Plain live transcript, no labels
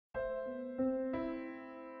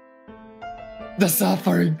The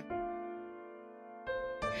suffering.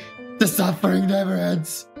 The suffering never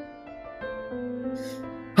ends.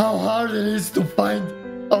 How hard it is to find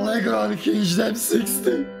a Lego unhinged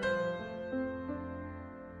M60.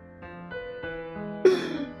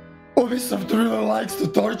 Ubisoft really likes to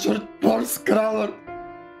torture poor Scrawler.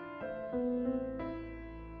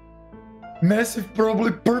 Massive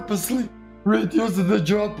probably purposely reduced the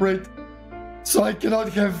drop rate so I cannot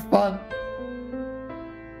have fun.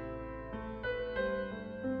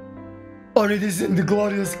 Or it is in the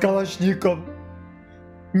glorious Kalashnikov.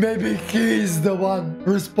 Maybe he is the one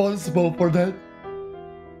responsible for that.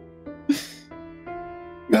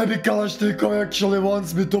 Maybe Kalashnikov actually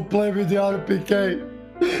wants me to play with the RPK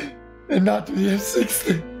and not with the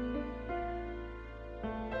M60.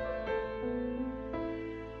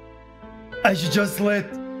 I should just let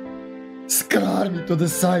Scra Army to the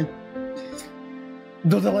side.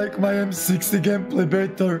 Do they like my M60 gameplay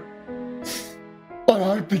better? Or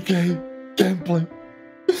RPK gameplay?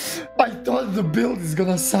 I thought the build is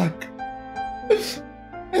gonna suck.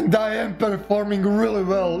 And I am performing really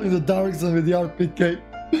well in the Dark Zone with the RPK.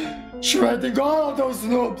 Shredding all of those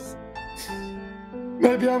noobs.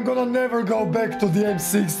 Maybe I'm gonna never go back to the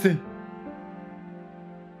M60.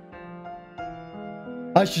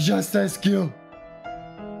 I should just ask you.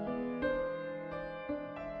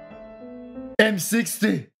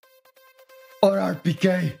 M60 or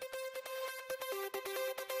RPK?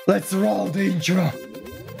 Let's roll the intro.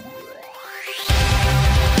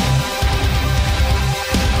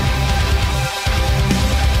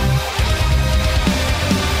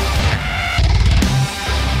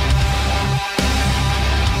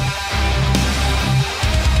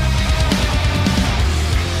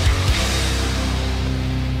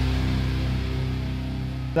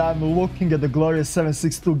 I'm looking at the glorious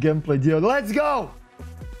 762 gameplay, dude. Let's go!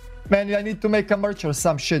 Man, I need to make a merch or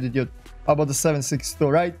some shit, dude, about the 762,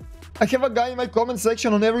 right? I have a guy in my comment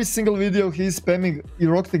section on every single video. He's spamming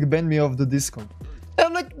Eroktic banned me off the Discord. And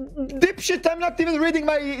I'm like, dipshit, I'm not even reading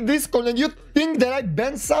my Discord, and you think that I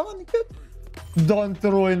banned someone, dude? Don't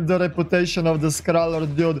ruin the reputation of the Scrawler,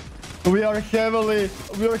 dude. We are heavily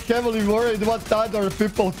worried what other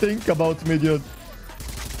people think about me, dude.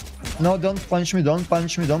 No, don't punch me, don't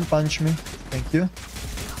punch me, don't punch me. Thank you.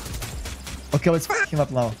 Okay, let's f*** him up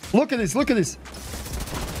now. Look at this, look at this.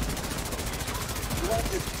 What?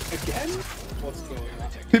 Again? What's going on?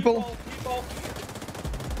 People.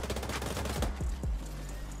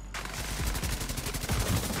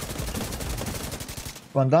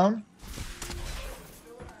 One down.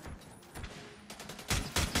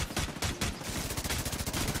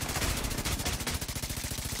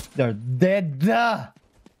 They're dead.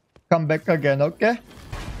 Come back again, okay?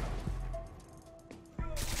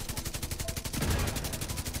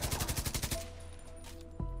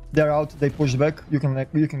 They're out. They push back. You can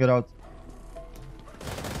get out.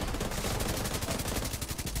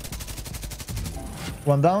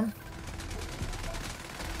 One down.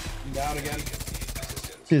 Down again.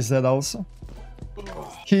 He's dead also.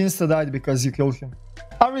 He insta died because you killed him.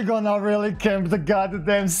 Are we gonna really camp the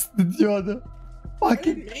goddamn studio? I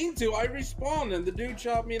didn't mean to. I respawned and the dude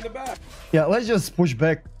shot me in the back. Yeah, let's just push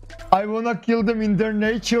back. I wanna kill them in their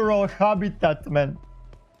natural habitat, man.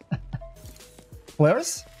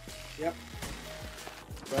 Flares? Yep.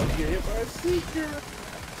 About to get hit by a seeker.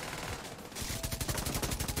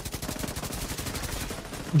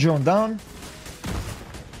 Drone down.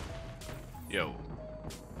 Yo.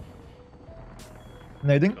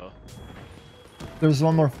 Nading. There's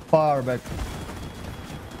one more far back.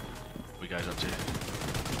 We guys up to you.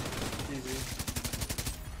 Easy.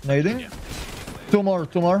 Nading. Yeah. Two more.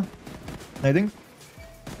 Nading.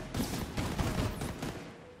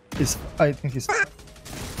 I think he's...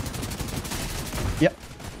 Yeah.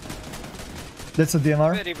 That's a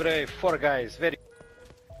DMR. Very brave, 4 guys, very...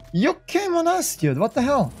 You came on us, dude. What the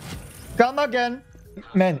hell? Come again.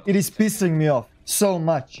 Man, it is pissing me off so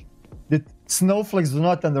much that snowflakes do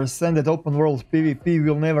not understand that open world PvP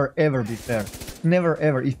will never ever be fair. Never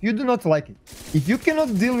ever. If you do not like it, if you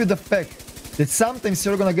cannot deal with the fact that sometimes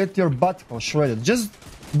you're gonna get your butthole shredded, just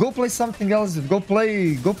go play something else. Go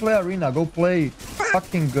play arena. Go play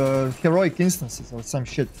fucking heroic instances or some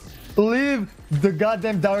shit. Leave the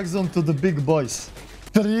goddamn Dark Zone to the big boys.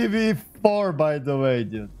 3v4, by the way,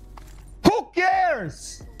 dude. Who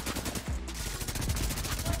cares?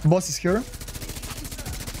 Boss is here.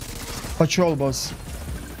 Patrol boss.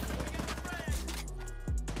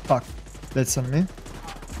 Fuck. That's on me.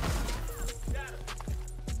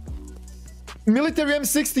 Military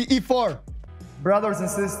M60 E4. Brothers and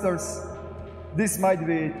sisters, this might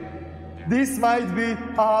be it. This might be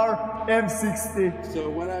our M60 So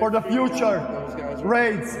when I for the figure out future those guys are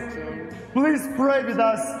raids. so Please pray with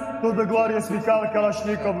us to the glorious Mikhail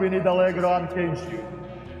Kalashnikov. We need Allegro Uncange.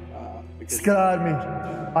 because Scare me.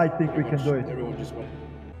 I think we can do it. everyone just went.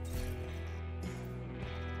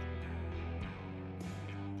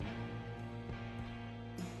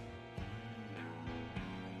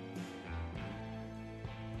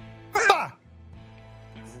 Ah!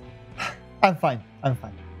 I'm fine. I'm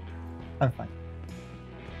fine. I'm fine.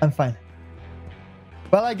 I'm fine.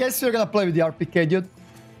 Well, I guess we're gonna play with the RPK, dude.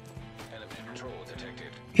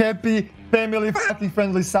 Happy, family, fucking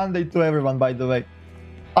friendly Sunday to everyone, by the way.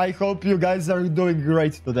 I hope you guys are doing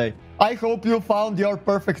great today. I hope you found your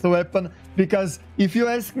perfect weapon, because if you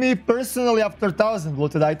ask me personally, after 1,000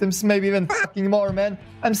 looted items, maybe even fucking more, man,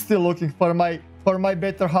 I'm still looking for my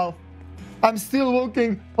better half. I'm still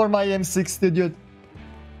looking for my M60, dude.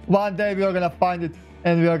 One day we are gonna find it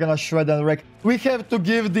and we are gonna shred and wreck. We have to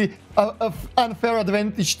give the unfair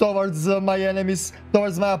advantage towards my enemies,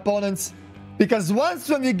 towards my opponents, because once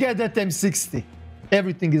when we get that M60,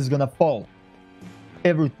 everything is gonna fall.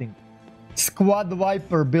 Everything. Squad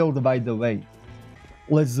Viper build, by the way.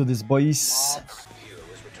 Let's do this, boys.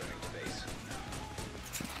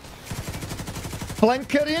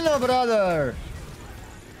 Flankerino, brother!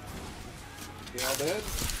 You all dead?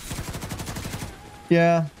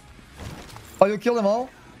 Yeah. Oh, you killed them all?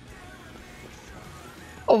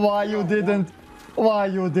 Why you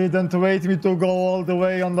didn't wait me to go all the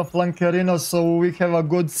way on the Flankerino so we have a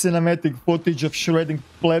good cinematic footage of shredding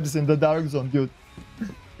plebs in the Dark Zone, dude?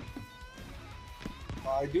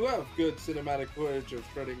 I do have good cinematic footage of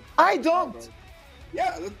shredding. I don't!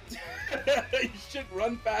 Yeah, you should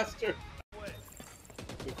run faster.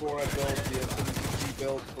 Before I build the M60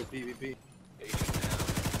 build for PvP.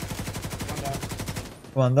 One down.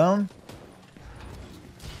 One down.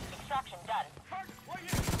 Extraction done.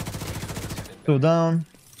 Two down.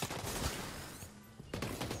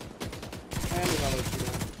 And another two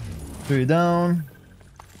down. Three down.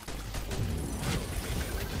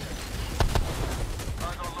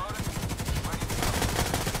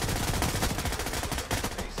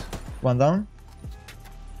 One down.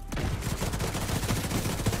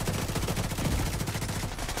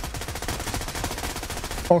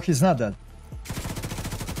 Oh, he's not dead.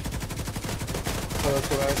 Oh, that's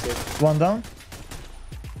what I said. One down.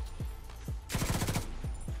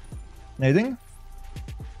 Nading.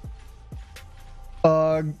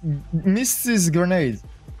 Missed his grenade.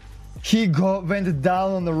 He went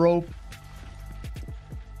down on the rope.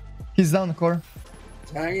 He's down, core.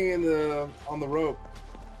 It's hanging on the rope.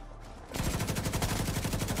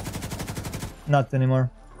 Not anymore.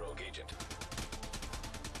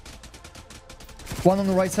 One on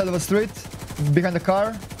the right side of the street, behind the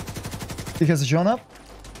car. He has a John up.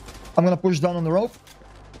 I'm gonna push down on the rope.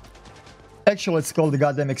 Actually, let's call the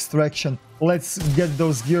goddamn extraction. Let's get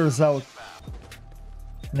those gears out.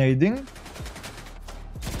 Nading.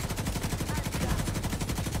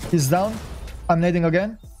 He's down. I'm nading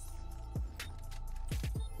again.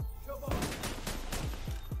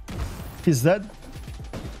 He's dead.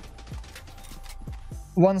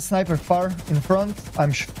 One sniper far in front.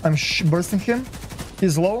 I'm bursting him.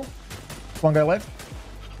 He's low. One guy left.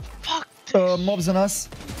 Fuck. Mobs on us.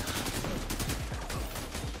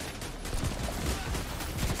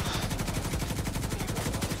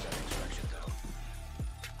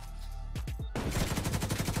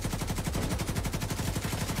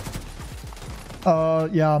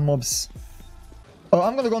 Yeah, mobs.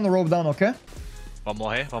 I'm gonna go on the rope down, okay? One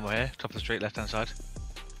more here, top of the street, left hand side.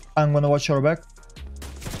 I'm gonna watch your back.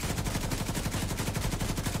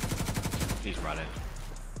 He's running.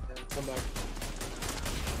 Yeah, come back.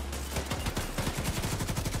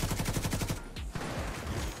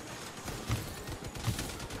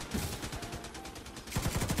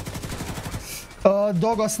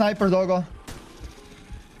 Doggo, sniper, doggo.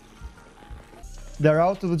 They're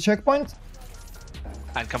out to the checkpoint.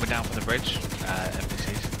 And coming down from the bridge,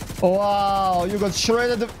 NPCs. Wow, you got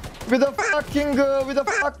shredded with a fucking,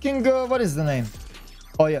 what is the name?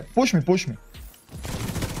 Oh yeah, push me. Push me.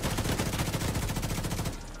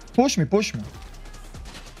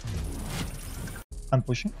 I'm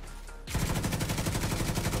pushing.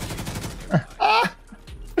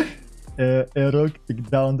 Eroktic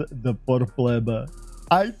downed the poor plebe.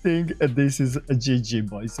 I think this is a GG,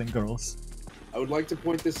 boys and girls. I would like to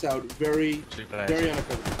point this out very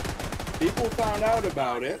unequivocally. People found out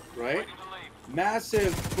about it, right?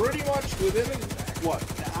 Massive, pretty much within, what,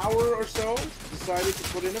 an hour or so, decided to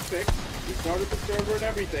put in a fix. We started the server and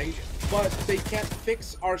everything, but they can't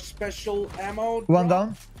fix our special ammo. One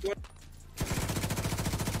down.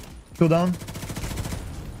 2 down.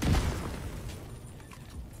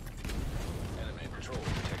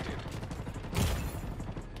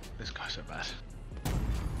 This guy's so bad.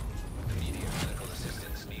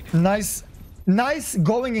 Nice. Nice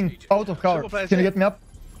going in out of cover. Can you get me up?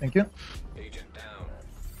 Thank you.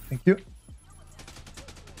 Thank you.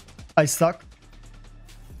 I stuck.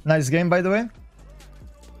 Nice game, by the way.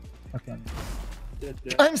 Okay.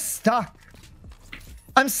 I'm stuck.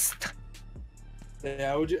 I'm stuck.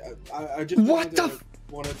 Yeah, I just What the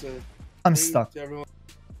wanted to I'm stuck.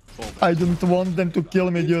 I don't want them to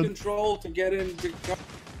kill me, dude. Control to get into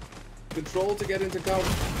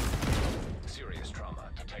cover. Serious trauma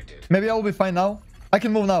detected. Maybe I'll be fine now. I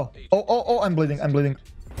can move now. Oh, I'm bleeding. I'm bleeding.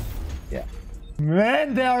 Yeah.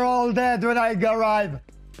 Man, they are all dead when I arrive.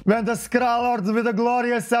 When the Skrallord with the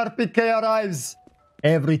glorious RPK arrives,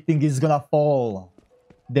 everything is gonna fall.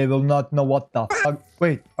 They will not know what the fuck.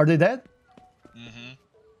 Wait, are they dead?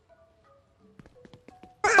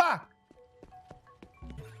 Fuck!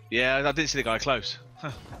 Yeah, I didn't see the guy close.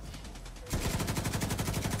 Huh.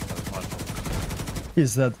 That was my fault.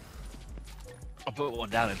 He's dead. I put one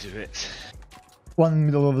down into it. One in the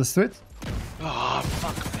middle of the street. Oh,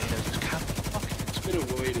 fuck me. I just can't fucking. Could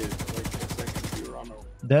have waited like a second to your ammo.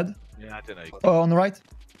 Dead. Yeah, I don't know. Oh, on the right.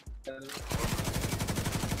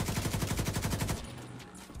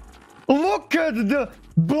 Look at the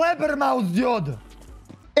blabbermouth, dude.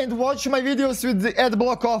 And watch my videos with the ad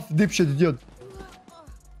block off, dipshit, dude.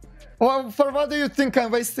 Well, for what do you think I'm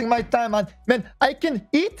wasting my time on? Man, I can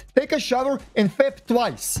eat, take a shower, and vape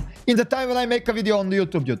twice in the time when I make a video on the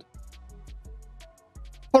YouTube, dude.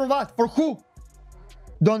 For what? For who?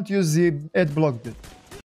 Don't use the ad block, dude.